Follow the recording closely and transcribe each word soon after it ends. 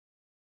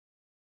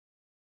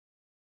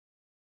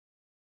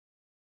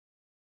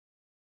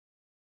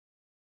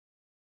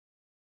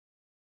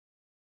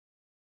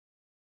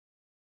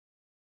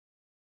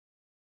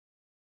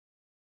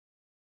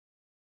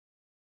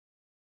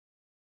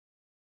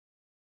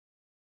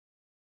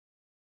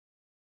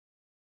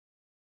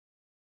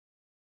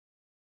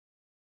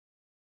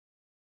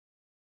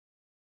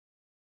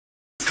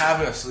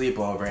having a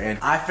sleepover, and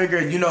I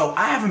figured, you know,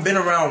 I haven't been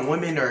around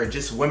women or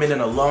just women in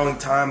a long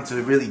time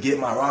to really get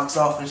my rocks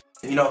off and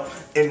shit, you know,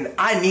 and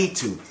I need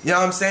to, you know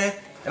what I'm saying?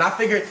 And I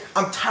figured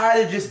I'm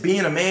tired of just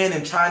being a man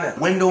and trying to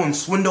window and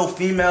swindle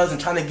females and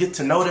trying to get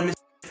to know them and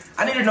shit.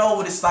 I need to know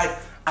what it's like.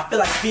 I feel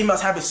like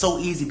females have it so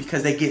easy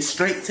because they get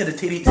straight to the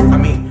titties. I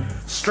mean,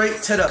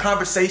 straight to the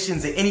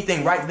conversations and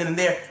anything right then and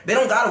there. They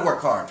don't gotta work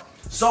hard.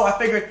 So I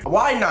figured,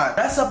 why not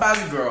dress up as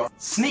a girl,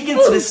 sneak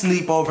into the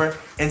sleepover,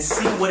 and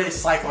see what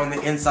it's like on the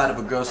inside of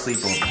a girl's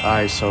sleepover.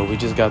 Alright, so we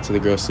just got to the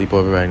girl's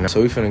sleepover right now.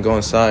 So we finna go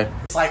inside.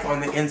 It's like on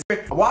the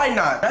inside. Why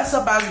not dress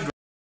up as a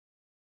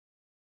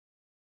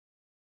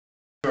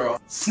girl,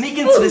 sneak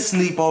into the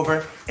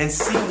sleepover, and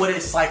see what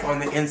it's like on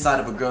the inside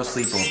of a girl's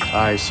sleepover.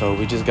 Alright, so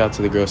we just got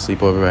to the girl's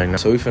sleepover right now.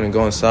 So we finna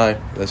go inside.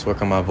 Let's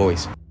work on my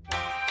voice.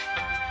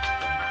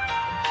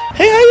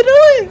 Hey, how you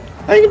doing?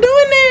 How you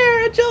doing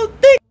there at your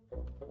thick?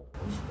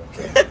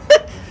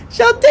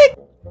 Your dick.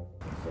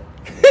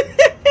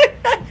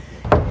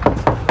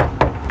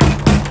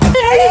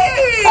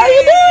 Hey, how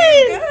you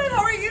doing? Good.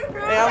 How are you,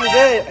 girl? Hey, I'm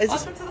good.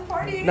 Welcome to the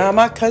party. Nah,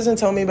 my cousin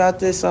told me about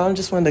this, so I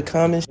just wanted to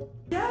come and.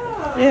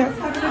 Yeah.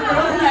 Having a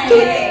girls'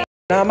 night.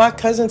 Nah, my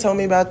cousin told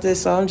me about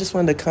this, so I just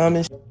wanted to come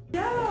and.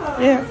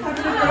 Yeah. Having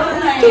a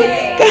girls'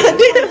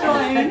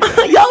 night.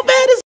 Goddamn. Y'all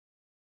bad as.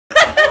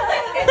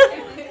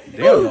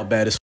 Damn, y'all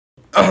bad as.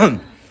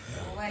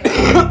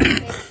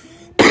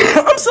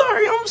 I'm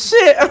sorry, I'm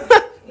shit. I'm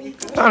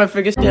trying to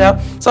figure shit out.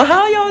 So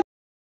how y'all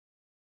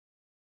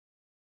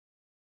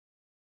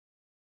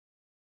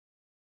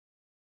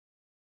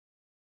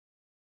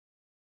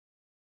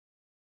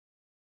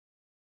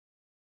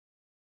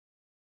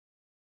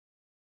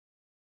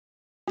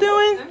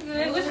doing? I'm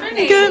good. What's your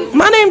name? Good.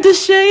 My name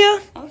Deshaya.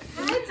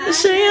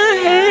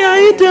 Deshaya, hey, how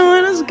you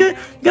doing? That's good.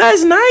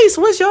 Guys, nice.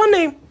 What's your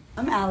name?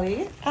 I'm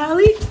Allie.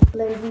 Allie?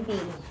 Lindsay B.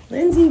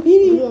 Lindsay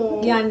B.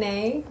 Your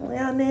name?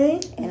 Your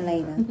name? And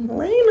Lena.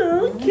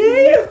 Lena,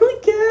 okay, I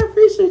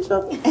appreciate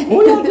y'all.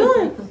 What y'all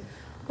doing?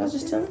 Y'all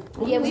just telling?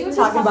 Yeah, we were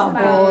talking about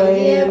boys.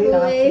 Yeah, boys.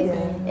 boys.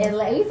 And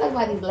like, we talking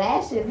about these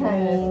lashes,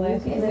 honey.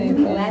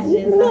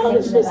 Lashes. No,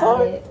 it's just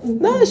hard.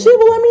 No, she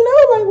will let me know.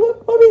 Like, look,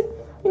 baby,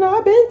 you know,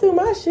 I've been through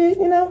my shit,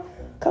 you know.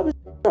 Couple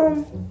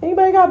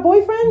anybody got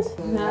boyfriends?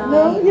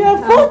 No. Yeah,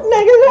 fuck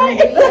niggas,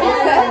 right?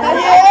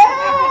 Yeah.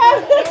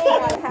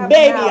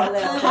 Baby,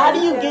 how do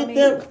you get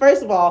them?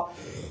 First of all,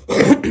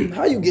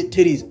 how you get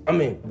titties? I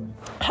mean,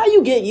 how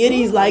you get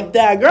yitties like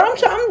that, girl? I'm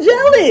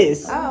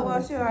jealous. Oh,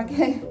 well, sure. I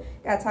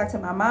gotta talk to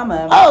my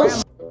mama. Oh,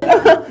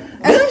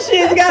 them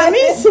shit got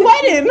me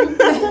sweating.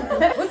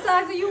 What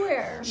size do you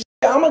wear?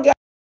 I'm a guy.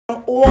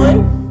 one.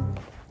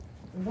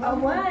 A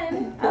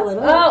one. A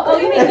little. Oh,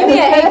 you mean give me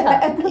an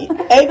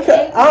A cup. A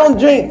cup. I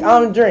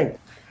don't drink.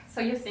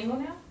 So you're single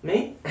now?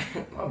 Me? My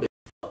bitch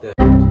fucked that.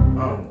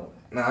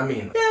 Nah, I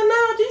mean. Yeah,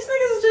 no, these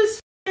niggas is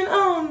just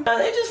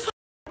they just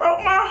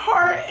broke my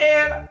heart,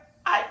 and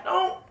I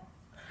don't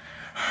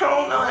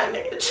know, that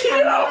nigga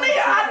cheated on me.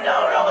 I don't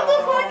know what the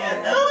fuck to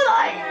do.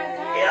 Like,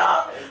 you know,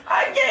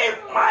 I gave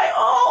my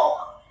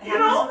all. You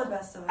know,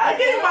 I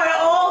gave my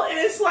all, and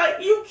it's like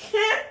you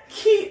can't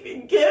keep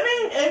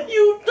giving if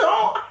you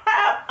don't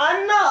have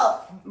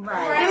enough.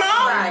 Right. You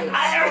know, Right.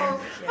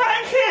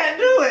 I can't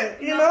do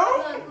it. You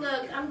know.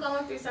 Look, I'm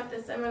going through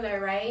something similar,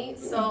 right?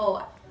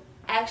 So,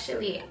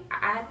 actually,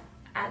 I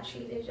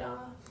cheated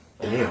y'all.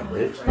 Damn,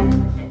 bitch.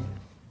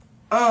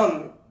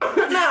 Nah,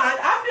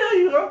 I feel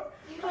you, girl.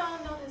 You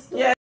don't know this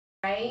story, Yeah.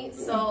 right?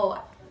 So,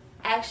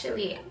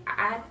 actually,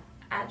 I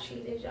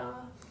cheated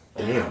y'all.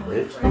 Damn,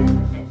 bitch.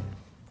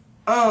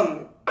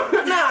 Nah,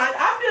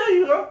 I feel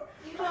you, girl.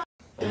 You don't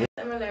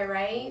similar,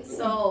 right?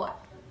 So,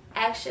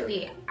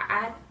 actually,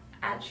 I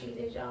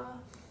cheated y'all.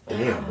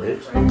 Damn,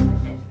 bitch.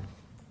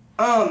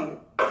 Nah,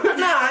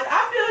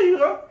 I feel you,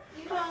 girl.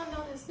 You don't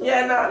know this story.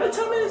 Yeah, nah,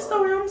 tell me the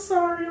story. I'm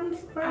sorry.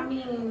 I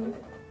mean,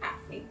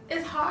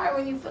 it's hard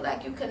when you feel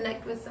like you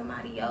connect with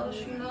somebody else,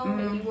 you know,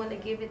 and you want to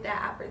give it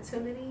that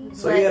opportunity.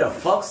 So you had to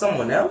fuck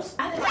someone else?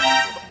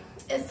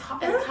 It's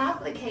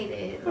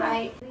complicated,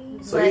 like.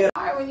 So but yeah. it's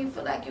hard when you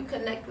feel like you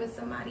connect with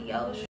somebody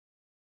else.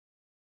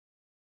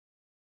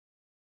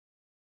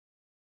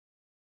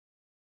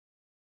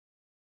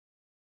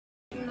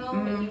 You know,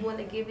 and you want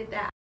to give it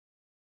that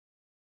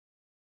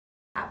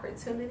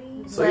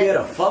opportunity. So you had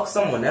to fuck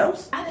someone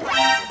else?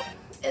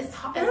 It's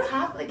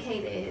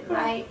complicated,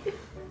 like.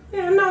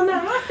 Yeah, no,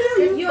 I feel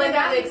you. You ain't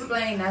got to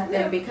explain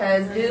nothing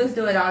because dudes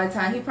do it all the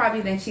time. He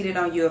probably then cheated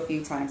on you a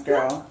few times,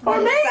 girl. Or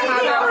maybe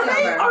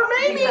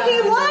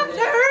he loved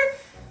her.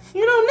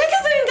 You know,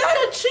 niggas ain't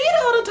gotta cheat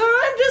all the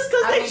time just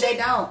because they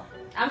don't.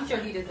 I'm sure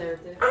he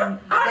deserved it. Or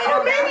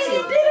maybe he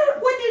didn't.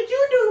 What did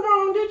you do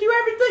wrong? Did you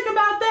ever think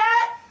about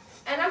that?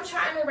 And I'm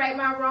trying to right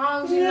my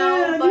wrongs, you Yeah,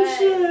 know, you but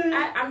should.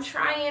 I'm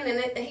trying,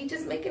 and he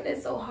just making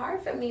it so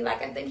hard for me.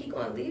 Like, I think he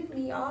gonna leave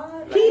me, y'all.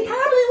 Like, He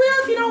probably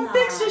will if you don't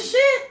fix your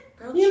shit.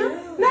 Girl, You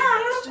know?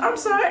 Nah, I'm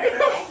sorry.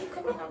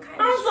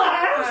 I'm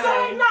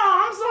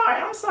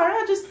sorry.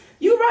 I just,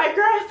 you right,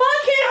 girl.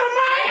 Fuck him,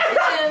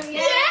 man.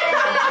 Yeah.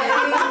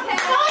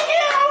 Fuck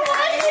him.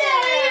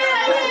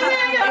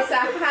 So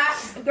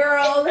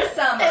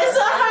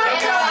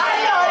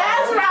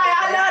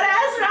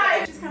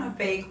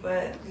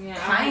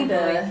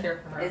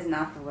Kinda is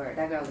not the word.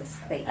 That girl is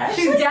fake.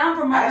 She's down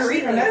for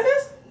margaritas.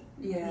 Hernandez?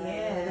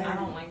 Yeah. I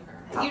don't like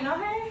her. You know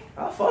her?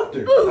 I fucked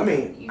her. I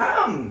mean, Wait,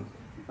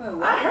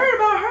 what? I heard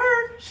about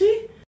her.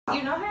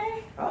 You know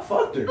her? I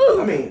fucked her.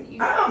 I mean, Wait,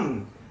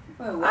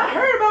 what? I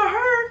heard about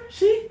her.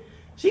 She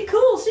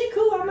cool.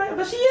 I'm like,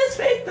 but she is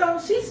fake though.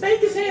 She's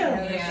fake as hell.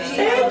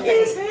 Yeah. Fake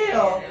as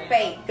hell.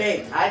 Fake.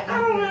 Fake. I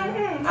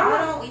don't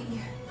know.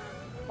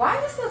 Why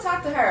do you still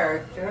talk to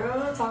her?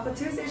 Girl, Taco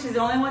Tuesday. She's the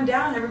only one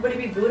down. Everybody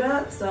be booed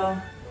up, so.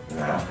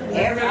 Everybody.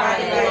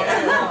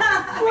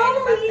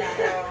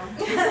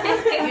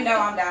 You know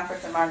I'm down for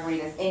some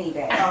margaritas any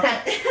day.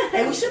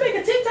 Hey, we should make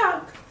a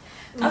TikTok.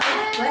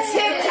 Let's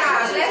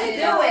TikTok. Let's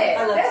do it.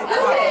 I love Let's do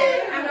TikTok.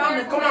 it. I'm on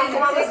the Come on,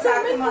 let's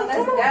TikTok. Come on,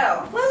 let's go.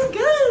 Let's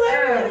go.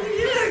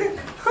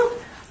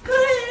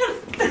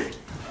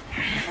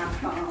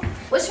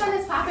 Which one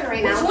is popping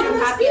right now? Which Which one one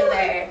is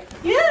popular?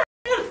 Yeah.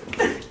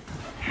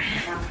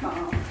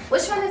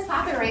 Which one is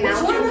popping right now?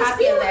 Which Which one one is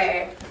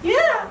popular?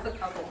 Yeah.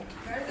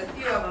 There's a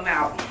few of them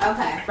out.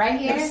 Okay, right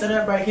here. Set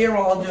up right here.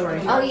 I'll do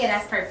right here. Oh yeah,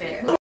 that's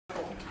perfect. There's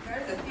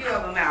a few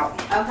of them out.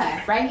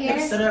 Okay, right here.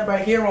 Set up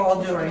right here.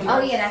 I'll do right here. Oh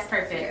yeah, that's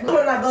perfect. The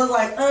one that goes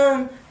like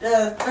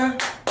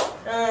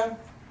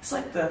it's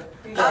like the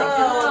yeah,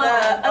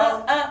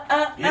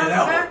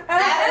 that one.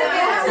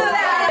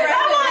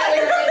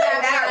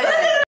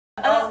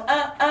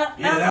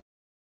 Yeah, that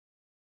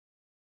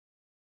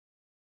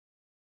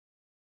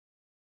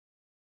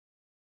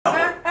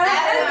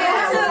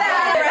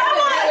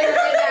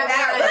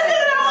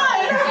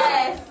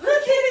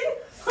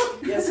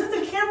Yes, hit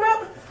the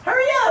camera.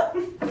 Hurry up.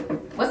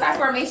 What's our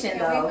formation Can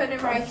though? we put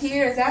it right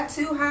here? Is that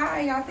too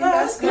high? Y'all think No,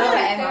 that's it's good? good.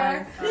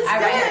 Okay. It's All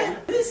right.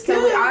 good. It's So we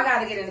good. all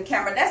gotta get in the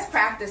camera. Let's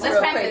practice Let's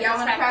real practice. quick. Y'all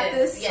wanna Let's practice.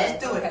 practice?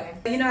 Yes. Let's do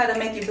it. You know how to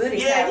make your booty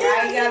Yeah, clap, yeah,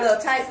 right? You got a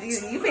little tight. You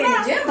been in the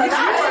gym a lot.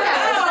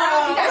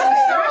 You gotta be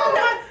strong.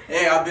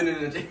 Hey, I've been in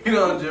the gym, a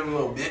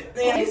little bit.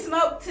 You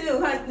smoke too,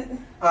 huh?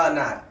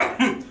 Nah.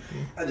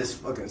 I just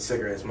fucking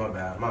cigarettes. My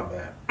bad.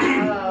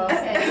 Oh,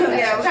 okay.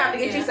 Yeah, we're trying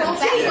to get you some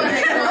tea.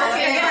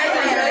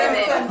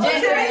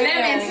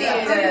 Lemon tea.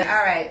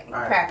 All right, All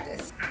right.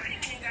 practice.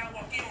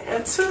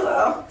 It's too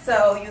loud.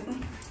 So you,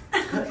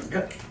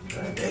 God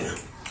damn.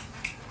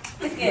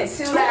 it's getting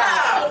too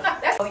loud.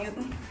 That's so you.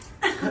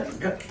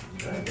 God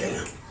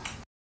damn.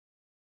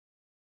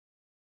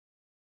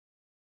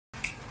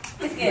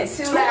 It's getting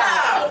too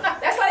loud.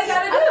 That's all you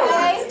gotta do.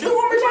 Do it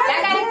one more time.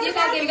 You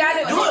gotta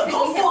get Do it.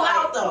 Go full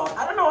out though. I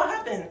don't know what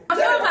happened. I'm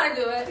sure how to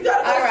do it. You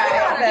gotta go All full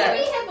out.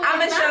 right, I'm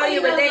gonna show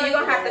you, but then you're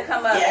gonna have to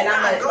come up Yeah, and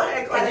I'm nah, gonna. go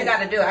ahead, go Cause you ahead.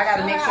 gotta do it. I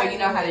gotta make sure you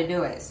know how to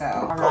do it. So,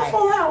 all Go right.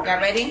 full out. Y'all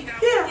ready?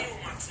 Yeah.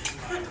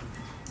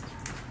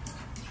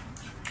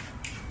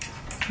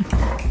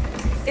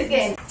 It's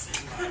getting.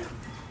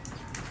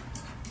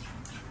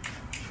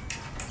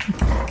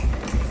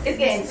 It's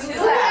getting too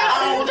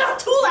loud. Oh, not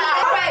too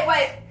loud. All right,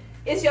 wait.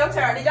 It's your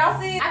turn. Did y'all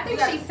see it? I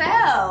think she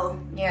fell.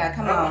 Yeah,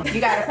 come on.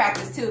 You gotta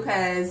practice too,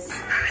 cause.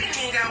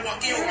 Okay, turn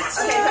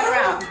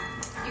around.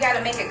 You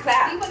gotta make it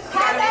clap. You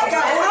gotta make it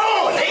clap.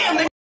 Oh, damn.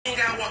 Okay,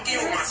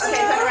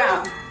 turn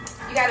around.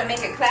 You gotta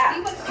make it clap.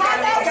 You gotta make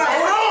it clap.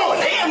 Oh,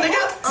 damn,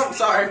 nigga. I'm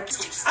sorry.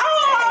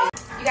 Oh.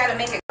 You gotta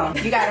make it.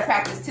 You gotta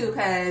practice too,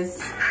 cause.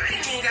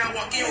 Okay, turn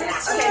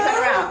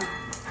around.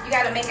 You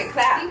gotta make it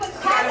clap. You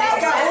gotta make it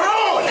clap.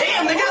 Oh,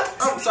 damn, nigga.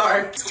 I'm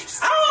sorry.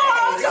 Oh, I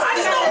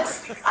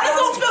just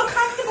don't feel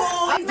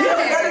comfortable. Let's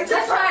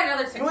try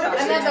another TikTok.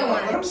 Another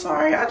one. I'm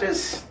sorry. I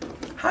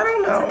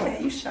don't know.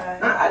 Okay, you shy.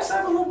 I just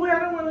have a little weird. I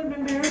don't want to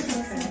be embarrassed.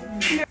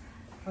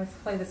 Let's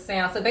play the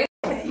sound. So basically,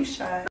 Okay, you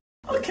shy.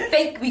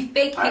 Okay. we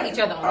fake hit each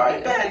other on All the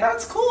right, video. bet.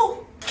 That's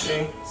cool.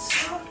 Okay.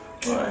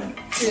 1,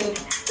 2,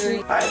 3.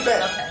 All right,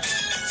 bet. Okay.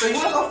 So you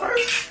want to go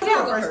first? Yeah, Go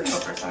go first. Go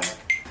first. All right.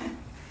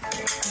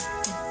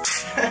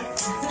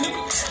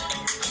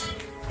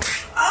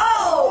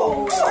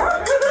 Oh!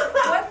 What the?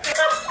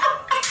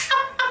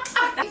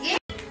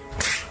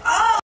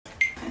 Oh!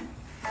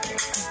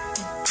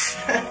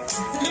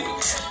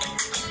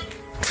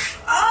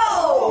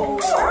 Oh!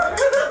 What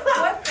the?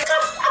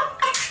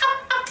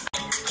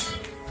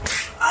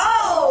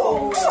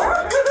 Oh!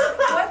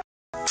 What?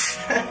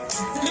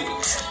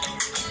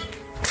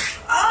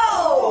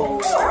 Oh!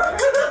 What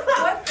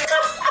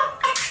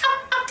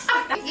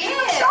the?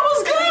 Yeah. That was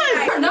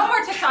good! No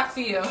more TikToks for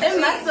you. Them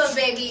muscle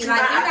baby,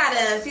 like you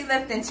gotta. She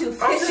lifting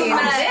 250 in the gym,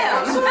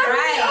 I'm sorry.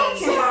 right?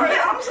 You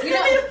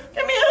know,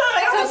 Give me a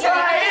hug. I'm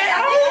sorry.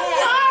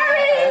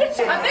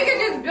 I think it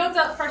just built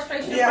up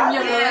frustration Yeah, from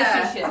your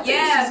Yeah, relationship.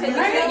 yeah.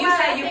 Because you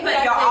said you put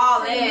your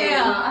all in.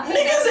 Yeah, I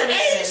think Niggas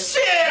ain't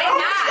shit. I'm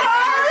not.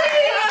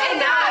 sorry. They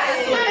not.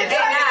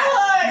 They not.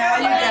 No,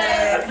 you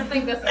good. I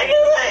think that's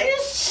Niggas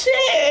ain't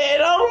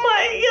shit. Oh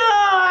my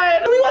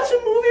god. Can we watch a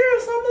movie or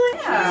something?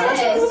 Yeah.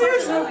 Watch a movie or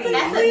something,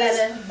 That's a please?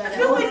 better. I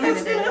feel like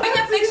that's gonna We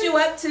can fix you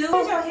up too.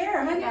 Hold your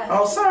hair, honey.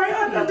 Oh, sorry.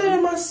 I did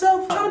it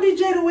myself. I'll be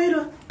Jada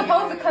Waiter.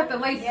 Supposed to cut the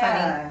lace,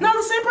 honey. No,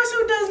 the same person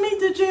who does me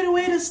did Jada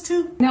Waiters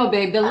too. No,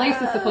 babe, the lace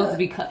is supposed to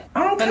be cut.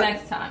 I don't the cut.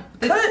 next time.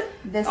 Cut?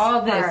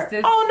 All this.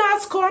 Oh, no,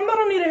 it's cool. I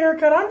don't need a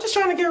haircut. I'm just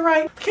trying to get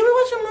right. Can we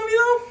watch a movie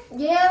though?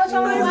 Yeah, what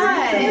y'all want to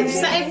watch?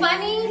 Something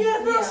funny? Yeah,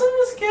 no,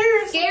 something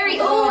scary. Scary.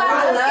 Ooh, I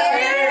love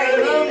scary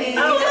movies. I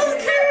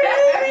love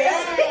scary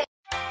movies.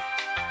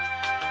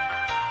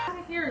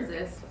 What year is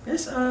this?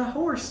 It's a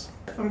horse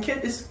from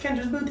it's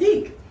Kendra's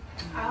Boutique.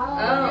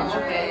 Oh,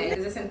 okay.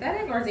 Is it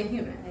synthetic or is it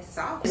human? It's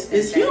soft.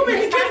 It's human.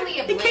 It's probably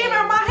a It came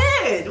out my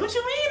head. What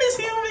you mean it's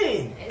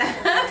human?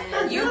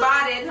 You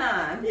bought it,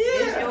 huh? Yeah.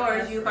 It's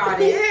yours. You bought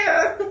it.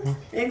 Yeah.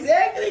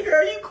 Exactly,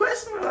 girl. You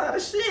question a lot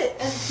of shit.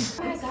 Oh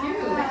my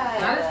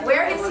God.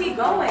 Where is he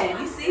going?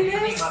 You see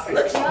this?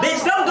 Look,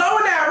 bitch, don't go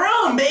in that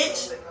room,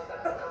 bitch.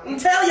 And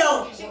tell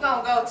yo. She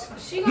gonna go.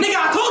 Nigga,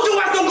 I told you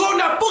I was gonna go in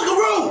that fucking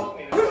room.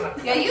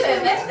 Yeah, you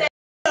invested.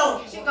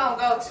 Yo. She gonna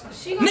go.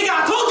 Nigga,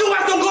 I told you I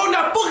was gonna go in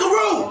that fucking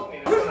room.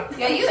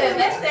 Yeah, you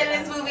invested in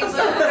this movie, but I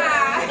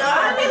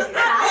love this movie.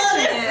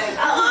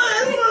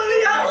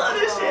 I love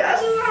this shit.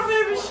 That's just my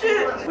favorite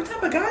shit. What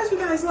type of guys you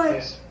guys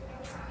like?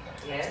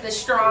 the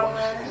strong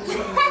ones. What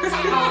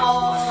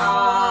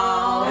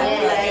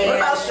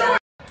about short?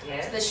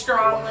 The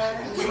strong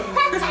ones. What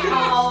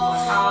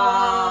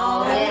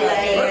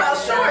about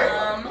short?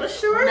 What's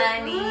short?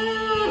 Money.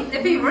 To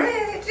be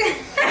rich.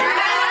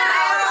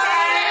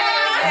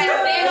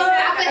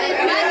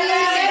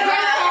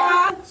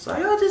 So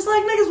y'all just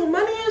like niggas with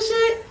money and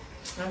shit?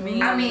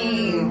 I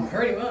mean,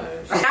 pretty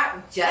much.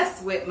 not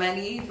just with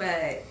money,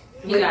 but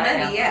You with gotta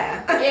money, have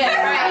yeah.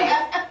 Yeah, right.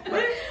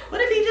 What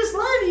if he just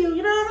love you?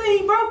 You know what I mean?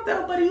 He broke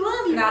though, but he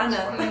love you. Not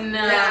enough. No.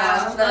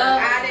 Look,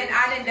 I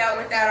didn't dealt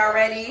with that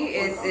already.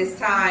 It's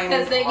time.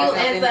 Because then you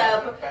end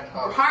up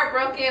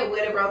heartbroken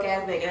with a broke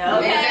ass nigga.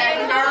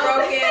 Okay.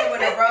 Heartbroken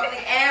with a broken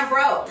and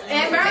broke.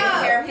 And Take broke.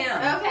 care of him.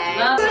 Okay.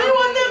 So they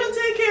want them to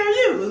take care of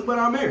you, but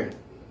I'm married.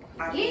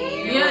 I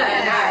mean,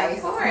 Yeah. nice.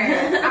 Of course.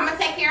 I'm gonna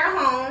take care of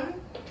home.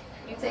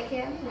 You take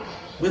care of me.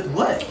 With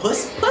what?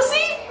 Pussy?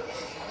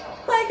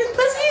 Like it's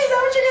pussy? Is that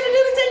what you're gonna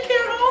do to take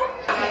care of home?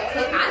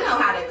 I know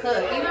how to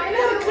cook. You know You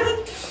know how to cook?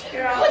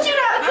 Girl, What you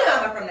know how to I'm cook?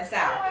 coming from the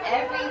south.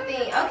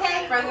 Everything.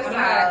 Okay, from the I gotta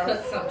south.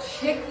 cook some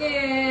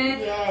chicken,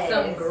 Yes.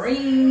 some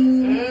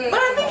greens. But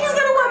I think he's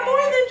gonna want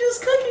more than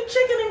just cooking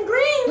chicken and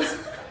greens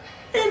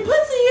and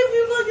pussy if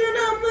you fucking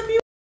if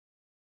you.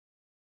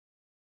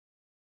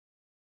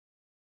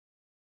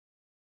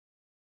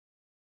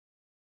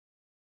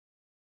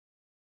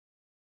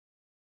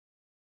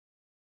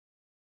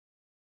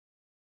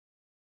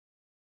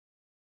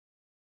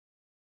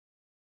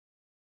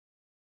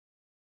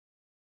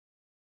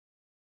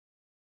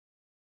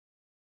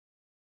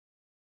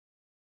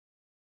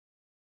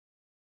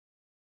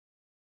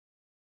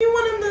 You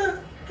want him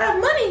to have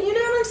money, you know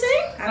what I'm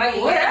saying? I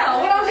mean, what yeah.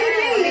 else? What else do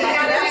you need?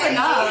 That's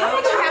enough. How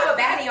would you have a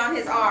baddie on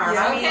his arm? I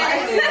mean,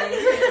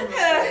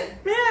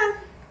 Yeah.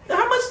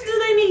 How much do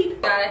they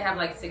need? Gotta have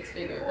like 6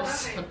 figures.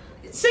 6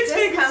 just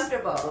figures.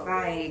 comfortable.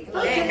 Like,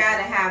 they ain't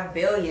gotta have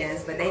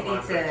billions, but they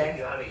need to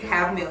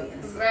have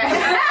millions. Comfortable.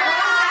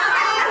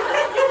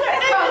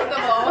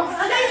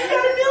 You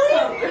got a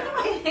million?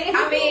 I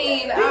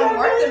mean, I'm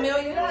worth $1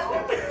 million.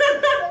 Worth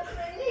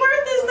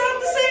is not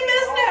the same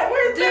as net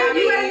worth. Dude,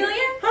 you got a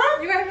million?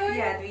 Huh? You got a million?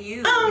 Yeah, do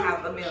you have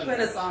 $1 million? Put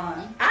us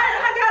on.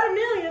 I got $1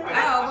 million. Oh,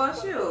 well,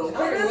 shoot.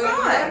 Put this on.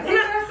 I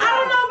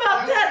don't know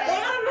about that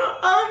thing. I don't know.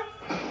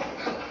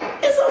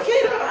 It's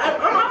okay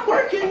though. I'm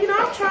working. You know,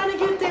 I'm trying to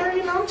get there.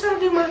 You know, I'm trying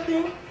to do my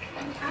thing.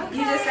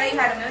 You just say you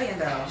had $1 million,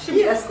 though. Should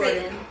be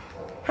escorting.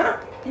 Huh?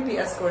 You be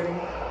escorting.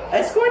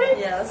 Escorting?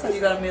 Yeah, that's how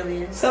you got $1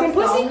 million. Selling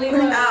pussy? Oh,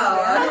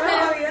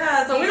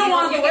 Yeah, so we don't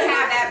want to You can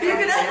have that. You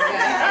can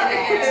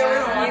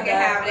have You can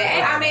have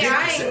that. I mean,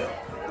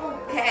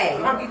 hey,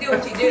 you do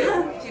what you do.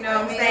 You know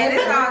what I'm saying?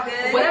 It's all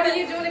good. Whatever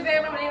you do in the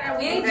bedroom,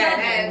 we ain't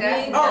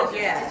judging. Oh,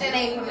 yeah. It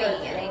ain't for me.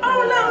 It ain't for Oh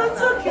me. no,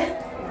 it's okay.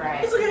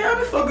 Right. It's okay. I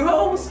be fucking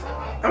hoes.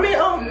 I be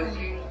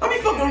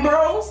fucking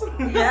bros.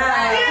 Yeah.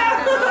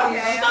 Yeah.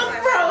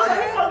 Fucking bros. I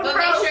be fucking But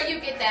make bros. sure you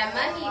get that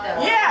money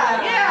though. Yeah.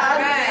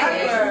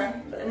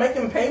 Make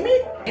them pay me?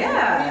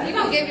 Yeah. You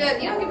don't give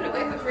it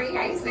away for free.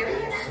 Are you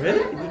serious?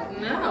 Really?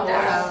 No.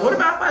 What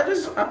about if I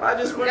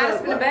just You went gotta up?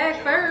 spin the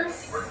bag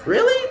first.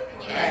 Really?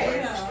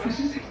 Yes.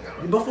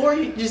 Before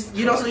you just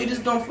so you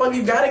just don't fuck,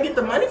 you gotta get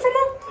the money from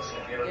them?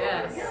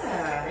 Yes.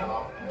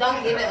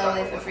 Don't give it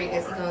away for free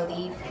because he's gonna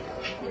leave.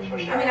 I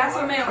mean, that's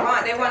what men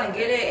want. They want to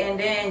get it and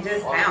then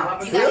just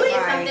bounce. You gotta Really?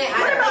 get something out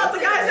What of about it.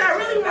 the guys that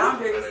really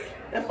want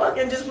and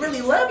fucking just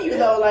really love you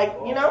though, like,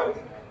 you know?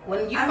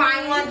 When you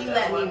find one, you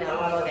let me know.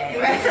 All that.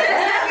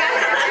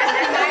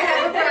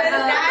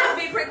 Guys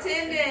be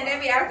pretending. They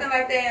be acting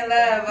like they in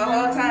love the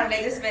whole time.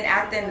 They just been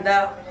acting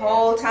the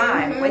whole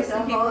time,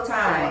 wasting people's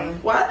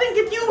time. Well, I think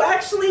if you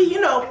actually,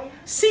 you know,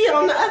 see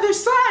on the other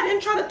side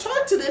and try to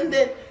talk to them,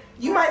 then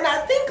you might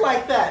not think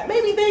like that.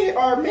 Maybe they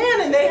are a man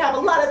and they have a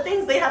lot of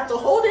things they have to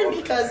hold in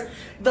because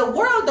the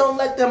world don't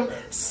let them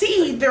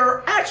see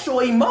their actual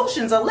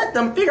emotions or let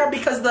them figure out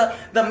because the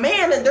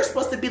man, and they're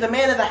supposed to be the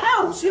man of the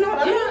house. You know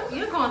what I mean?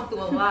 You're going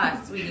through a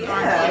lot, sweetie.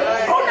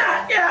 Yeah. Oh,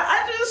 not. Yeah,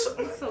 I just.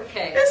 It's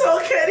okay. It's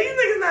okay. These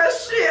niggas not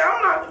shit.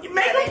 I'm not.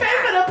 Make them pay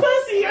for the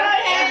pussy,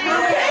 right? Pay for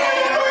the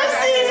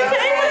pussy.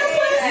 Pay for the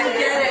pussy. You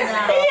get it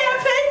now. Yeah,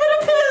 pay for the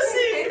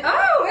pussy.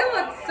 Oh, it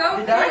looks so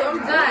cute.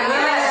 I'm done.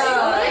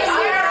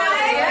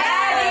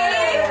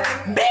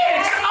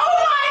 Bitch! Oh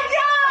my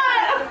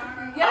god!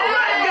 Oh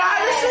my god,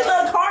 this shit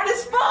look hard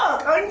as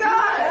fuck. Oh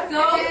god.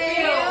 So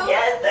cute.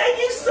 Yes, thank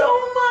you so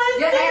much.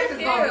 Your ass is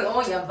gonna be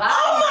on your body.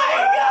 Oh my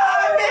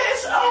god,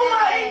 bitch! Oh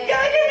my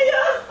god, give me a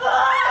hug! Oh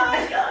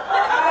my god!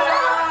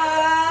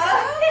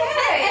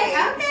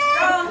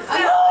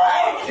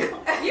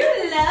 You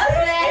love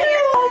that.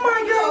 Oh my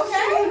god,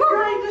 this shit look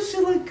great. This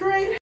shit look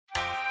great.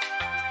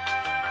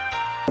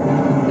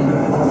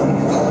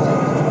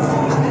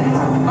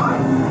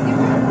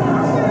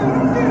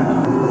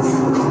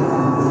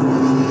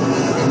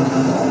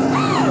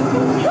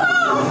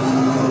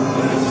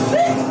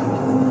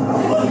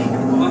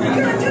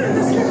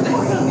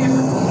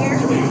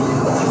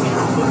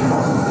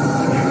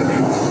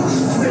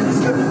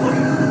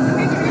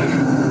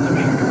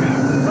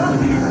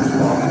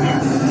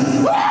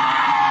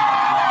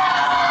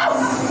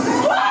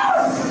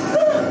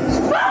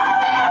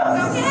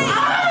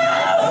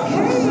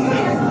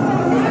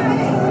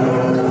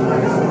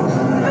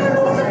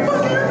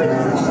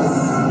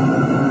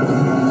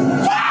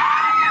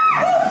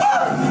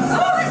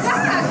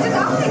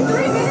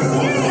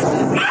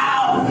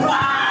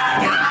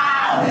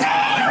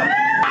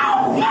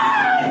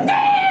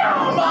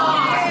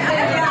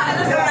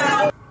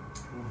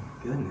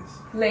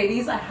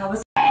 Ladies, I have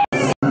a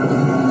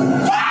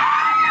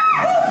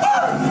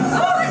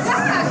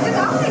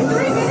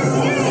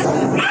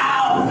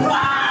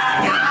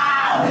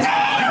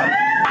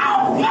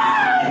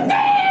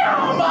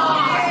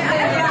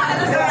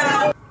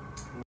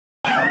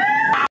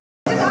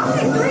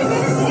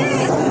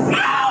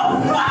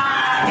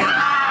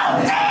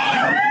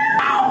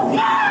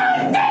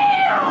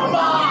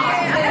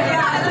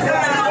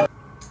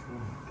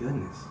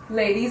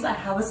Ladies, I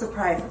have a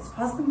surprise. Let's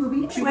pause the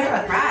movie.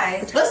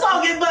 Surprise. Let's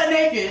all get butt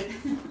naked.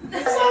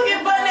 Let's all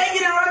get butt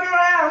naked and rock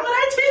around with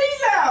our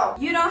titties out.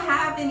 You don't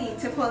have any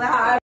to pull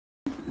out.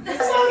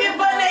 Let's all get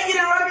butt naked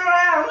and rock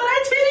around with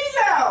our titties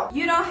out.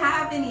 You don't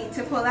have any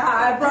to pull out.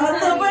 I brought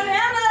the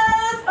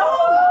bananas.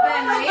 Oh,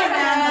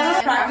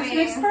 Bananas. Practice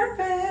makes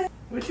perfect.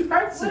 What you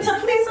practicing? To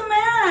please a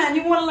man.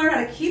 You want to learn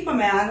how to keep a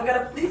man. We got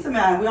to please a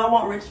man. We all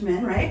want rich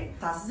men, right?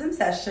 Class is in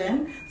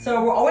session.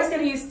 So we're always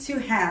going to use two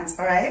hands,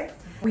 all right?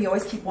 We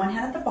always keep one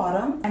hand at the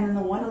bottom and then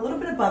the one a little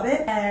bit above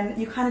it, and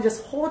you kind of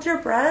just hold your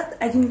breath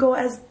and you can go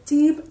as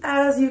deep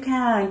as you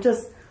can,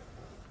 just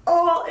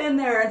all in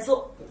there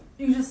until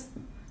you just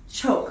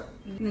choke.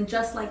 And then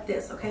just like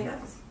this, okay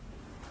guys?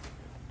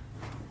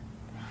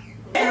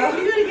 Hey, can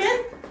you do it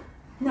again?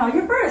 No,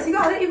 you're first. You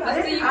got it. You got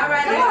it. All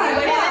right,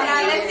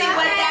 let's see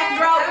what that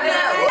throat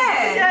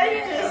does. Yeah, you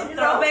just,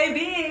 So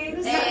baby.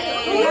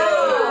 Hey.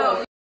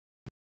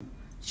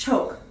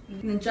 Choke.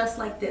 And then just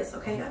like this,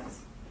 okay guys?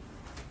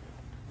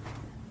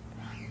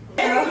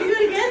 Hey, can you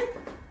do it again?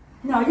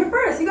 No, you're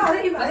first. You got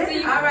it. You got it.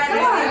 All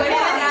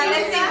right,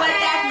 let's see what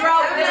that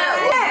throat does.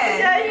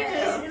 Yeah, you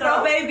just,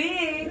 So baby.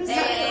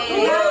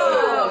 Hey.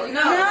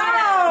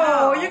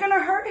 No, you're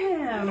gonna hurt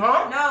him.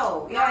 Huh?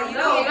 No, yeah, you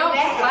don't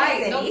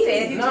bite. Don't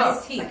say No.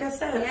 Like I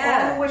said, Yeah. all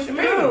the way What you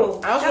through.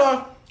 mean? I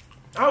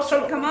was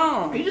trying to. Come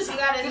on. You just.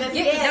 gotta.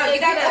 Hey,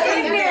 grab my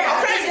finger.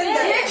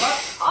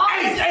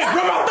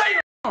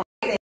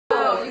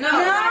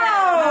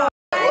 No.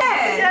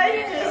 Yeah,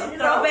 you just,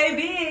 So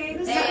baby.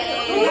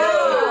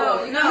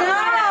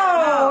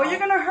 No, you're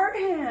gonna hurt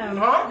him.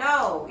 Huh?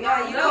 No,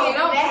 yeah, you don't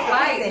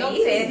bite. Don't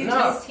say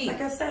No.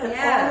 Like I said,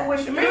 Yeah. all the way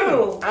What you mean?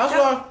 through. I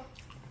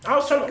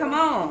was trying to. Come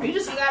on. You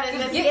just. gotta.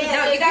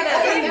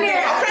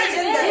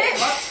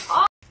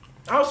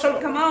 I was trying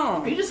to. Come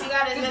on. You just.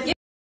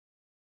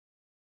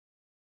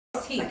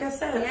 Like I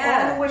said,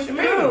 Yeah. all the way What you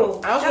mean?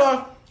 through. I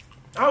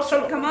was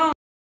trying to. Come on.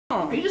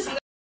 You just.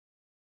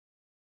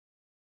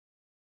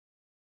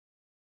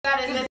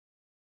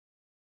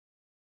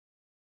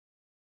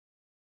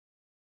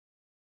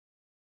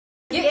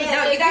 Hey,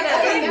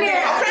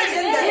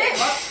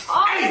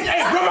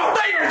 grab my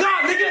finger,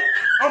 God, nigga.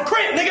 I'm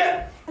cramped,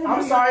 nigga.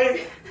 I'm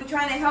sorry. I'm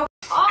trying to help.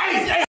 Hey,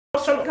 I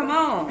was trying to. Come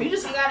on. You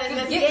just. Hey, Hey,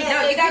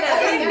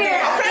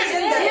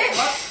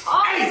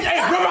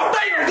 grab my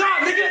finger,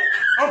 God, nigga.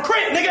 I'm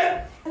cramped,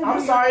 nigga. I'm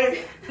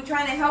sorry. I'm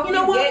trying to help You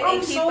know what? get I'm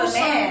and keep so a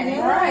man.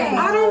 sorry.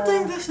 I don't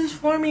think this is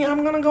for me.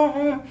 I'm gonna go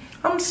home.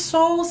 I'm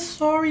so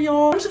sorry,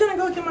 y'all. I'm just gonna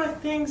go get my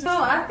things.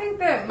 No, I think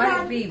that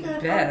might be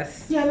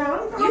best. Yeah,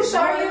 no, I'm You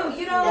sorry. sure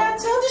you don't? Yeah,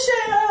 tell the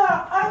shit.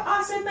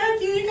 I said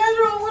thank you. You guys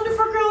are all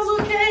wonderful girls.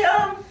 Okay.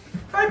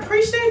 I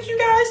appreciate you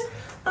guys.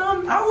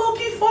 I'll low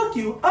key fuck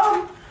you.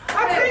 I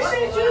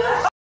appreciate you.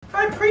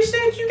 I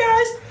appreciate you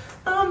guys.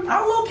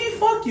 I'll low key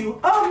fuck you.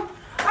 I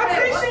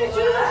appreciate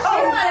you.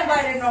 She's not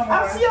invited no more.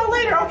 I'll see y'all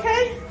later,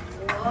 okay?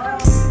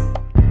 Whoa.